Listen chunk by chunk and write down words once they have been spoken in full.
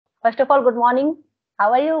First of all, good morning.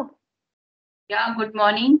 How are you? Yeah, good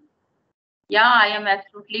morning. Yeah, I am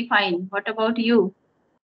absolutely fine. What about you?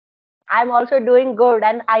 I'm also doing good,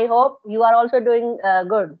 and I hope you are also doing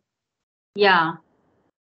good. Yeah,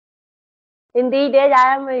 In these days,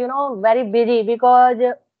 I am, very busy because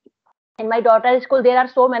in my daughter's school there are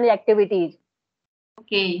so many activities.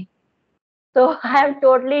 okay, So I am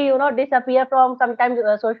totally, disappear from sometimes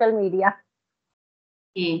social media.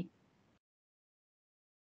 okay.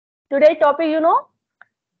 Today's topic,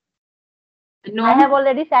 I have No,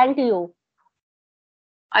 already sent to you.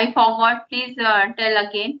 I forgot. Please tell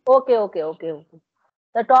again. Okay.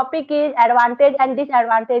 The topic is advantage and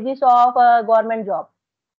disadvantages of government job.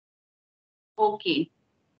 Okay.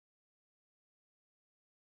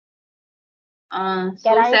 Can So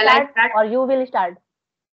I shall I start start? or you will start?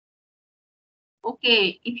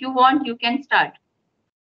 Okay, if you want, you can start.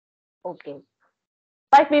 Okay.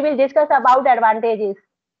 First, we will discuss about advantages.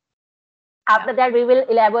 Yeah, After that, we will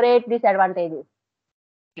elaborate disadvantages.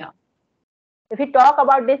 yeah. If we talk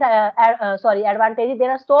about this, advantages,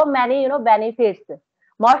 there are so many, benefits.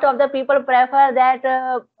 Most of the people prefer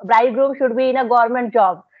that bridegroom should be in a government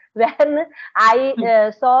job. When I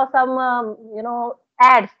Hmm. saw some,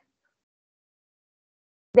 ads,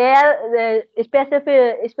 they are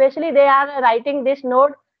especially they are writing this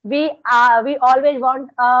note. We always want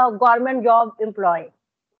a government job employee.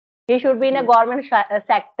 He should be in a Yes, government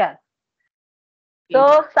sector. okay.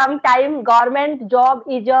 So sometimes government job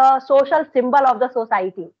is a social symbol of the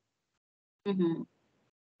society. Mm-hmm.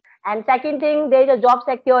 And second thing, there is a job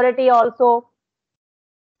security also.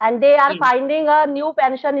 And they are Yes. finding a new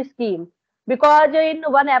pension scheme because in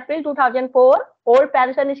 1 April 2004, old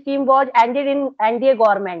pension scheme was ended in NDA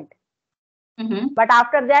government. Mm-hmm. But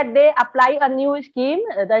after that, they apply a new scheme.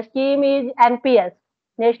 The scheme is NPS,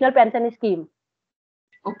 National Pension Scheme.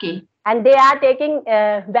 Okay. And they are taking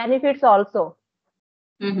benefits also.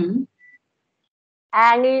 Mm-hmm.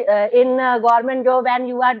 And in government job, when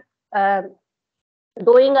you are uh,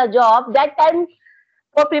 doing a job, that time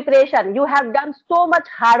for preparation you have done so much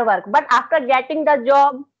hard work, but after getting the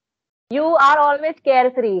job you are always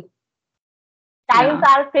carefree. Times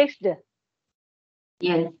Yeah. are fixed.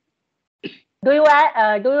 Yes. Do you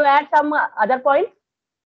add some other points?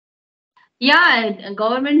 Yeah,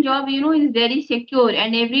 government job, is very secure,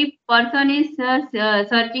 and every person is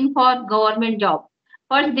searching for government job.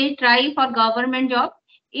 First, they try for government job.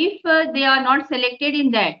 If they are not selected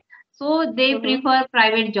in that, so they Mm-hmm. prefer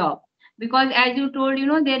private job because, as you told,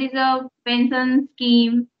 there is a pension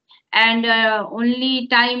scheme, and only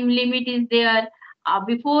time limit is there.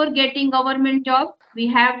 Before getting government job, we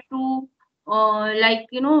have to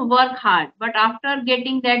work hard, but after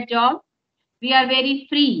getting that job, we are very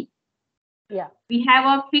free. Yeah. We have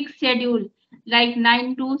a fixed schedule like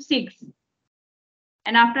 9 to 6,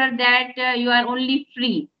 and after that you are only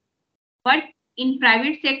free. But in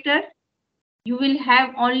private sector, you will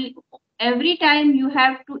have only, every time you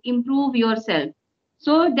have to improve yourself,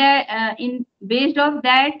 so that in based of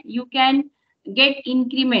that you can get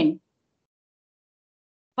increment.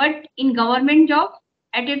 But in government job,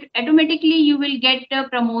 automatically you will get a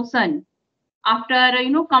promotion after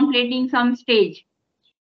completing some stage.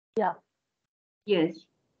 Yeah. Yes.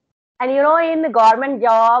 And in the government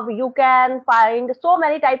job you can find so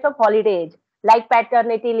many types of holidays like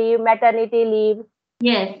paternity leave, maternity leave.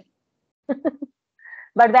 Yes.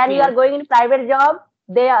 But when you are Yes. going in private job,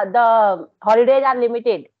 the holidays are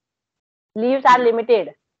limited, leaves are Yes.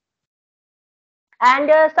 limited.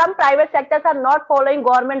 And some private sectors are not following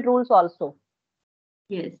government rules also.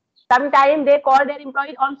 Yes. Sometimes they call their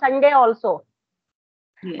employees on Sunday also.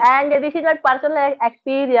 Yes. And this is my personal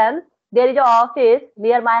experience. There is an office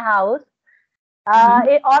near my house.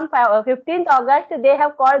 Mm-hmm. On 15th August, they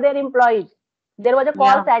have called their employees. There was a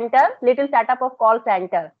call Yeah. center, little setup of call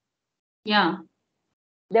center. Yeah.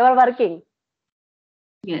 They were working.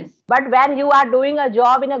 Yes. But when you are doing a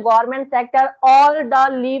job in a government sector, all the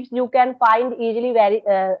leaves you can find easily, very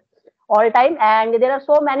all time. And there are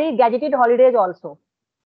so many gadgeted holidays also.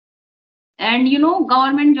 And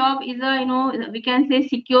government job is a, we can say,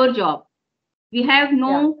 secure job. We have Yeah,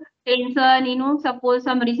 no tension, suppose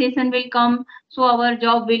some recession will come, so our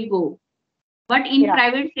job will go. But in yeah,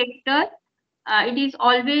 private sector, it is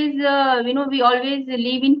always, we always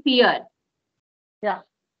live in fear. yeah.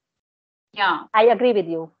 Yeah. I agree with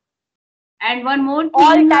you. And one more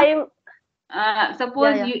All thing, time. Yeah,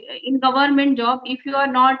 suppose yeah. you in government job, if you are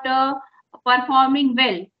not performing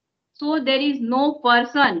well, so there is no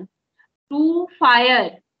person to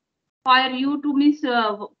fire you to miss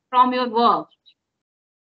from your work.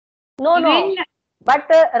 No, Even no. But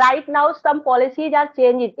right now, some policies are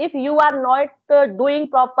changing. If you are not doing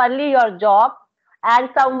properly your job and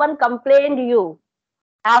someone complained you,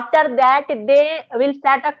 after that they will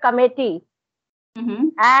set a committee, Mm-hmm.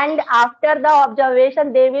 and after the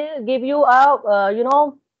observation, they will give you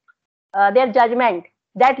a their judgment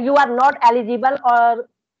that you are not eligible or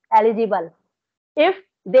eligible. If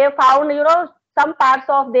they found some parts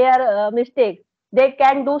of their mistake, they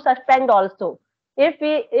can do suspend also. If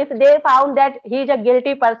they found that he is a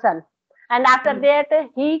guilty person, and after that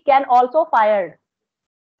he can also fired.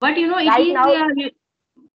 But it Right is, now,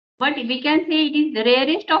 but we can say it is the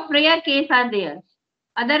rarest of rare case are there.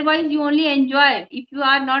 Otherwise, you only enjoy. If you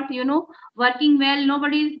are not, working well,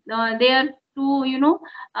 nobody is there to,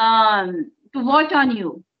 to watch on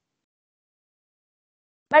you.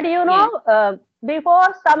 but Yes.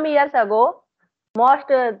 before some years ago, most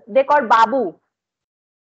they called babu.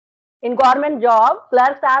 In government job,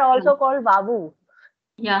 clerks are Yeah. also called babu.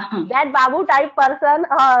 Yeah. That babu type person,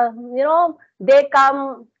 they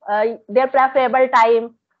come their preferable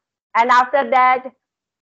time, and after that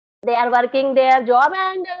they are working their job,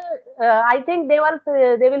 and I think they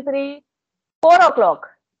will free 4 o'clock.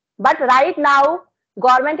 But right now,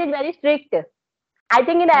 government is very strict. I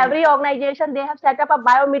think in Yeah. every organization they have set up a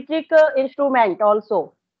biometric instrument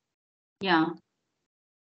also. Yeah.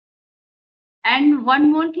 And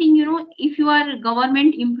one more thing, if you are a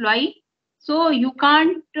government employee, so you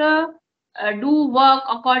can't do work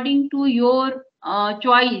according to your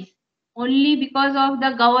choice only because of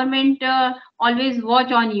the government always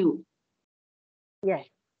watch on you. Yes.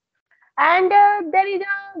 And there is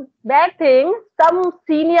a bad thing. Some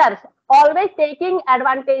seniors always taking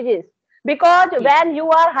advantages, because Yeah. when you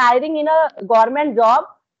are hiring in a government job,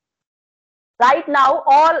 right now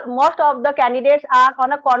all most of the candidates are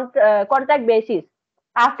on a contract basis.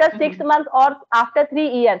 After six Mhm. months or after 3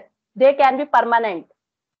 years, they can be permanent.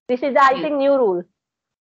 This is, I Yes. think, new rule.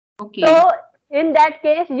 Okay. So in that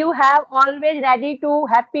case, you have always ready to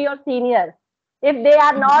happy your senior. If they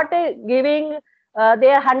are Mhm. not giving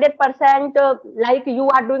their 100%, like you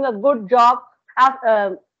are doing a good job, uh,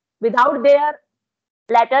 without their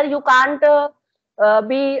letter, you can't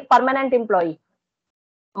be permanent employee.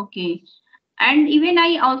 Okay. And even I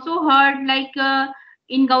also heard like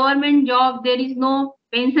in government job there is no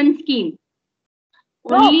pension scheme.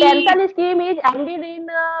 No, Only pension scheme is ended in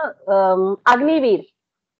Agniveer.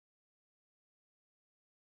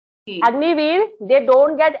 okay. Agniveer, they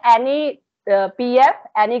don't get any PF,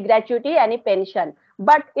 any gratuity, any pension.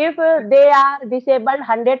 But if they are disabled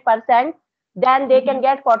 100%, then they can Mhm.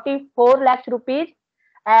 get 44 lakhs rupees.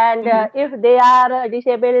 And Mhm. if they are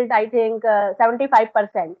disabled, I think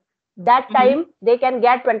 75%, that Mhm. time they can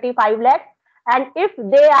get 25 lakhs. And if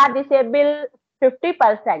they are disabled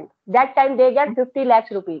 50%, that time they get 50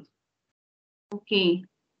 lakhs rupees. Okay.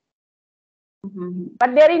 Mhm.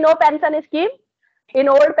 But there is no pension scheme. In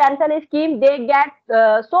old pension scheme, they get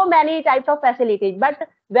so many types of facilities. But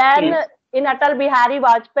when Yes. in Atal Bihari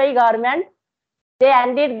Vajpayee government, they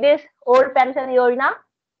ended this old pension yojana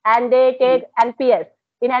and they Yes. take NPS.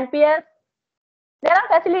 In NPS, there are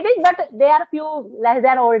facilities, but they are few less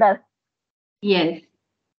than older. Yes.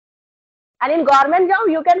 And in government job,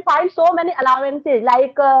 you can find so many allowances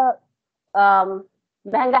like um,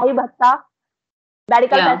 Mehengai Bhatta,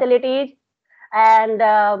 medical Yeah. facilities, and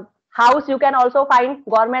house. You can also find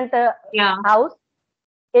government Yeah. house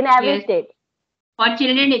in every Yes. state. For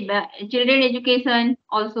children, children education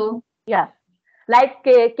also. Yeah, like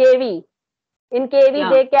KV. In KV, Yeah.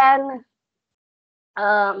 they can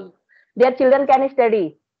their children can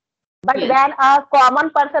study. But Yes. when a common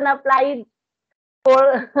person applies for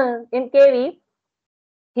in KV,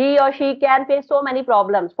 he or she can face so many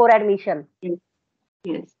problems for admission. Yes.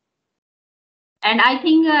 Yes. And I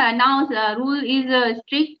think now the rule is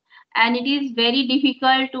strict and it is very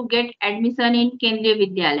difficult to get admission in Kendriya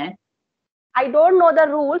Vidyalaya. I don't know the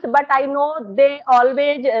rules, but I know they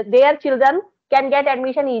always their children can get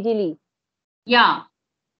admission easily. Yeah,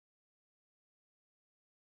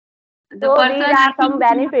 the So these person I are some think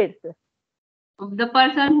benefits. the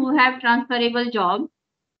person who have transferable job.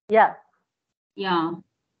 Yeah. Yeah.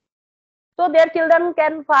 So their children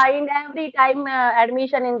can find every time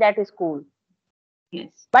admission in that school.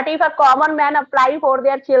 Yes. But if a common man apply for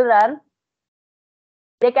their children,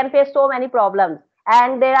 they can face so many problems,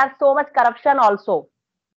 and there are so much corruption also.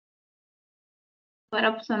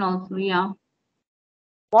 Corruption also. Yeah.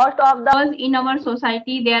 Most of the Because in our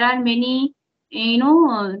society there are many,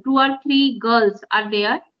 two or three girls are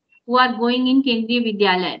there who are going in Kendriya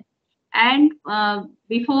Vidyalaya, and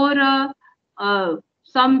before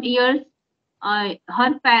some years, her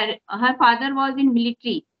father was in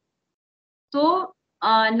military, So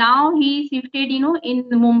now he shifted, in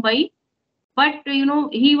Mumbai, but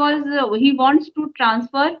he wants to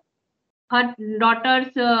transfer her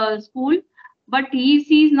daughter's school, but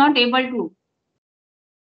she's not able to.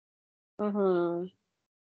 Mm-hmm.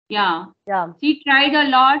 Yeah, Yeah. she tried a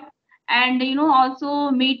lot, and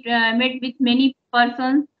also met with many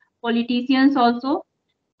persons, politicians also,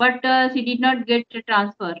 but she did not get a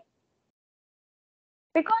transfer.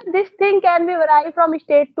 Because this thing can be vary from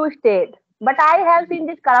state to state. But I have seen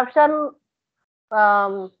this corruption.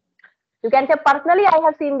 Um, you can say personally, I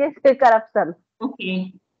have seen this corruption.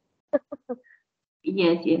 Okay.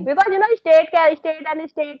 Yes, yes. Because state and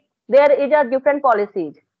state, there is a different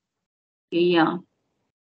policies. Okay, yeah.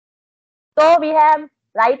 So we have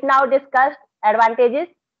right now discussed advantages.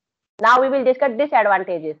 Now we will discuss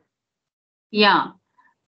disadvantages. Yeah.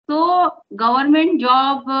 So government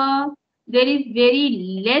job, there is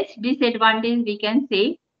very less disadvantage we can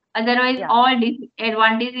say. Otherwise, Yeah. all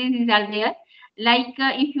disadvantages are there. Like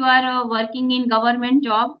if you are working in government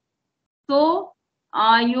job, so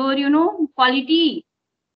your quality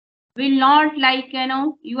will not, like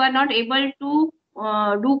you are not able to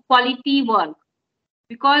do quality work,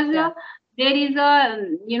 because Yeah. there is a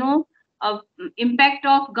a impact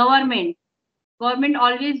of government. Government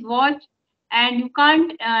always watch, and you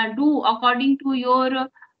can't do according to your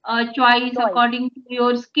choice, Choice. according to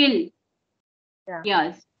your skill. Yeah.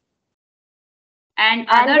 Yes. And And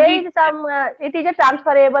other there is some. It is a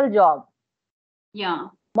transferable job. yeah,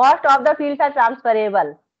 Most of the fields are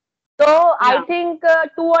transferable. So I yeah, think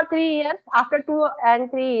 2 or 3 years, after 2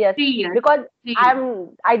 and 3 years, 3 years, because 3 years.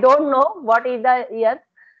 I don't know what is the year,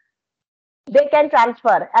 they can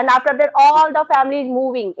transfer, and after that all the family is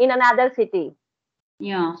moving in another city.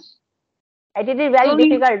 Yeah. And it is very So we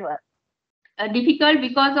difficult work. difficult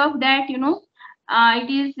because of that, it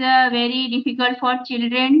is very difficult for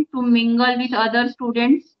children to mingle with other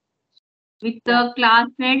students, with Yeah. the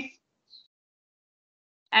classmates,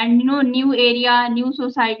 and new area, new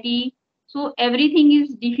society. So everything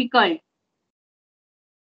is difficult.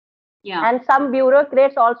 Yeah. And some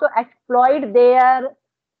bureaucrats also exploit their,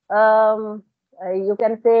 you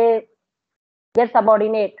can say, their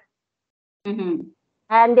subordinate. Mm-hmm.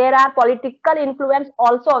 And there are political influence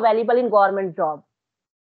also available in government job.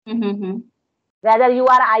 Mm-hmm. Whether you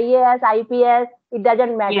are IAS, IPS, it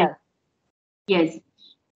doesn't Yes. matter. Yes.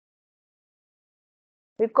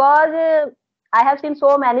 Because I have seen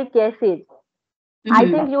so many cases. I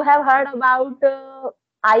Mm-hmm. think you have heard about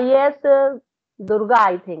IAS Durga,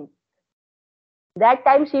 I think. That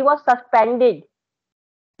time she was suspended.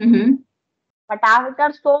 Mm-hmm. But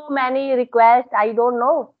after so many requests, I don't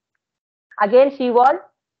know. Again, she was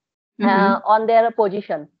Mm-hmm. on their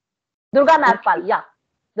position. Durga Okay. Nagpal, yeah.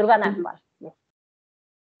 Durga Mm-hmm. Nagpal. Yes.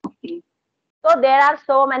 Okay. So there are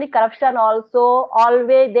so many corruption also.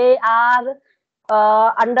 Always they are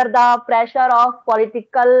under the pressure of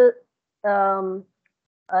political um,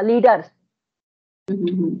 leaders.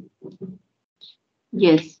 Mm-hmm.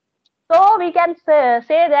 Yes. So we can say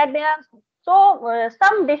that there are so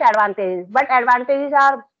some disadvantages, but advantages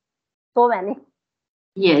are so many.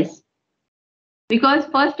 Yes. Because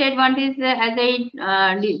first advantage, as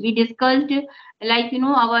we discussed, like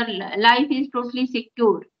our life is totally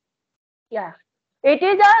secure. Yeah, it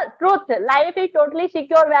is a truth. Life is totally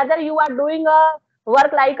secure whether you are doing a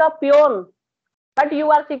work like a peon, but you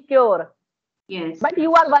are secure. Yes. But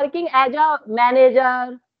you are working as a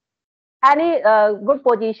manager, any good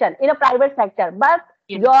position in a private sector, but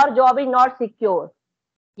Yes. your job is not secure.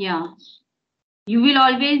 Yeah. You will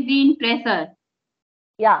always be in pressure.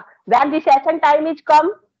 Yeah, when the session time is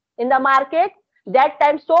come in the market, that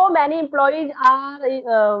time so many employees are,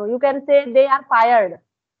 you can say they are fired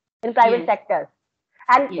in private Yes. sectors.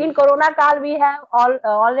 And in Yes. Corona Kal, we have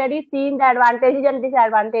already seen the advantages and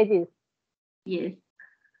disadvantages. Yes.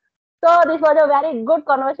 So this was a very good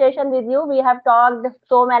conversation with you. We have talked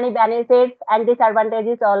so many benefits and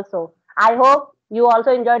disadvantages also. I hope you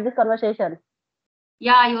also enjoyed this conversation.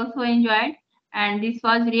 Yeah, I also enjoyed, and this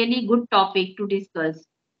was really good topic to discuss.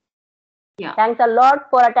 Yeah. Thanks a lot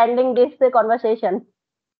for attending this conversation.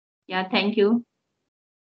 Yeah. Thank you.